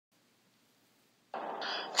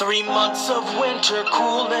3 months of winter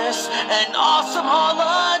coolness and awesome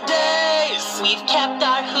holidays. We've kept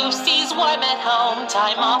our hoofsies warm at home,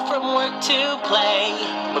 time off from work to play.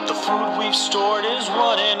 But the food we've stored is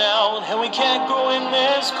running out, and we can't go in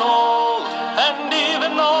this cold. And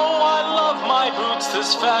even though I love my boots,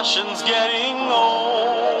 this fashion's getting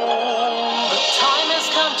old. The time has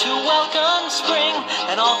come to welcome spring,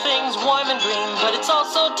 and all things warm and green. But it's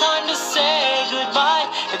also time to say goodbye.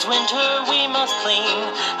 It's winter, we must clean.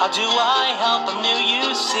 How do I help? I'm new,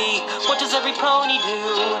 you see. What does every pony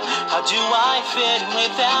do? How do I fit in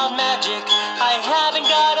without magic? I haven't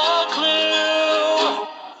got a clue.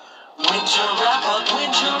 Winter wrap up,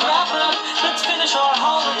 let's finish our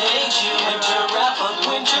holiday cheer. Winter wrap up,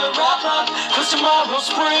 cause tomorrow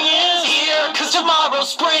spring is here. Cause tomorrow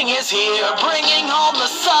spring is here, bringing home the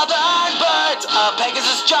southern birds. A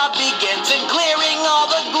Pegasus job begins in clearing all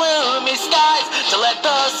the gloomy skies to let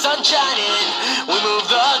the sun shine in. We move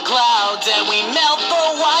the clouds and we melt the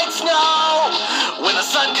white snow. When the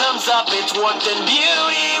sun comes up, its warmth and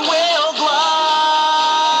beauty will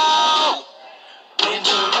glow.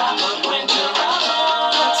 Winter wrap up,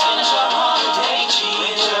 let's finish our holiday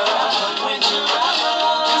cheer. Winter wrap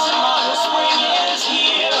up, cause tomorrow spring is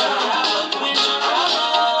here. Winter wrap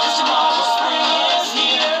up, cause tomorrow spring is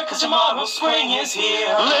here. Cause tomorrow spring is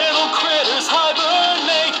here. Little critters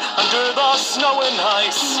hibernate under the snow and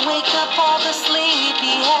ice. Wake up all the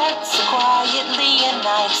sleepy heads quietly and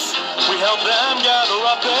nice. We help them gather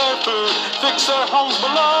up their food, fix their homes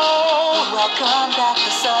below. Welcome back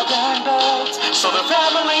the southern birds, so their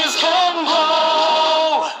families can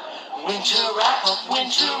grow. Winter wrap up,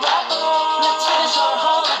 let's finish our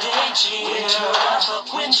holiday cheer. Winter wrap up,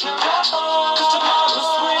 cause tomorrow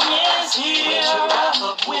spring is here. Winter wrap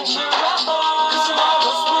up, cause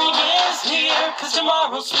tomorrow spring is here. Cause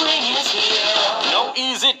tomorrow spring is here. No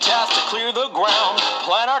easy task to clear the ground,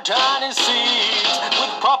 plant our tiny seeds with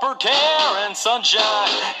proper care and sunshine.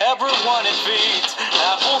 Everyone it feeds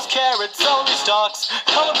apples, carrots, celery stalks,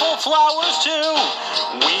 colorful flowers too.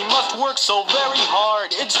 We must work so very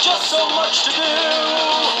hard, it's just so much to do.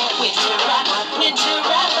 Winter wrap up, let's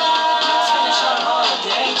finish our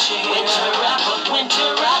holiday cheer. Winter wrap up, cause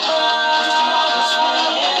tomorrow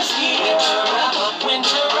spring is here.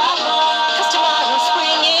 Winter wrap up, cause tomorrow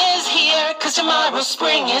spring is here. Cause tomorrow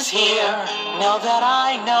spring is here. Now that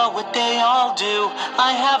I know what they all do,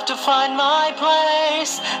 I have to find my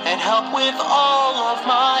place and help with all of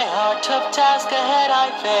my hard, tough task ahead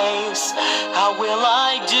I face. How will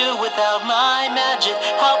I do without my magic?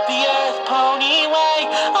 Help the earth pony way.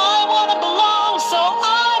 I wanna belong, so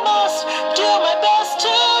I must do my best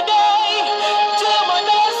today. Do my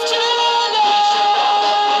best today.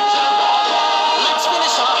 Let's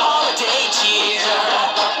finish our holiday cheer.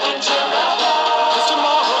 Cause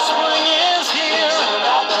tomorrow spring is here.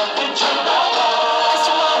 Cause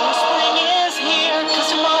tomorrow spring is here.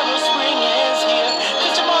 Cause tomorrow spring is here.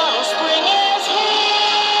 Cause tomorrow spring is here.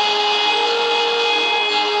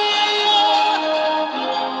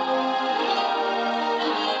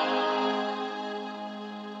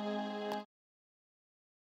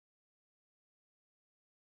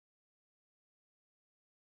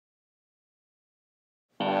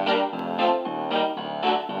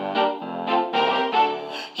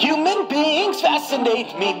 Human beings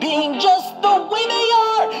fascinate me, being just the way they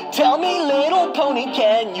are. Tell me, little pony,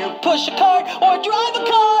 can you push a cart or drive a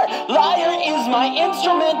car? Lyre is my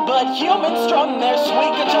instrument, but humans strum their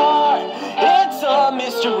sweet guitar. It's a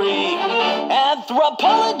mystery.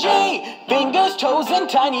 Anthropology, fingers, toes, and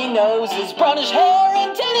tiny noses, brownish hair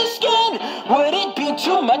and tannish skin. Would it be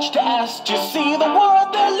too much to ask to see the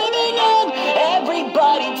world they're living in?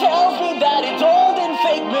 Everybody tells me that it's old and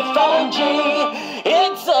fake mythology.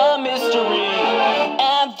 It's a mystery.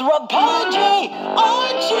 Anthropology,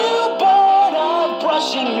 aren't you bored of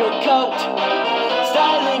brushing your coat,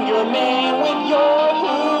 styling your mane with your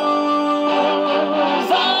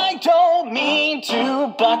hooves? I don't mean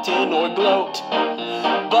to button or gloat,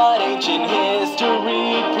 but ancient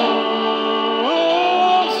history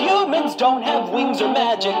proves humans don't have wings or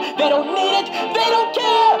magic. They don't need it, they don't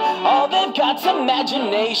care. All they've got's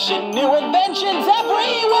imagination, new inventions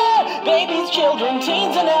everywhere. Babies, children,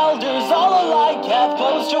 teens, and elders, all alike have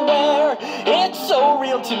clothes to wear. It's so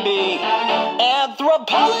real to me.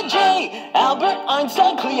 Anthropology, Albert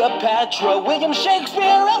Einstein, Cleopatra, William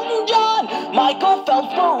Shakespeare, Elton John, Michael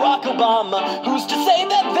Phelps, Barack Obama. Who's to say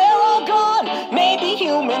that they're all gone? Maybe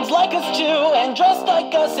humans like us too, and dressed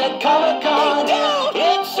like us at Comic-Con.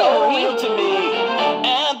 It's so real to me.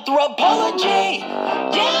 Anthropology,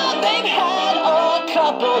 yeah, they've had a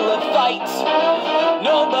couple of fights.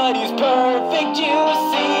 Nobody's perfect, you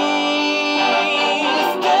see.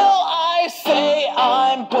 Still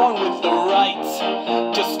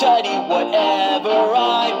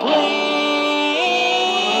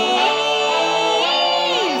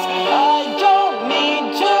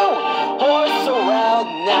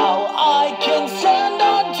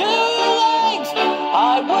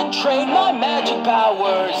trade my magic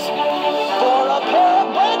powers for a pair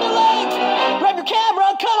of brand new legs. Grab your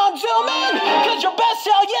camera, come on, zoom in, cause your best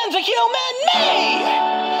alien's a human. Me!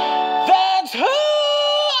 That's who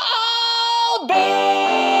I'll be.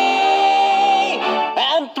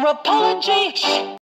 Anthropology.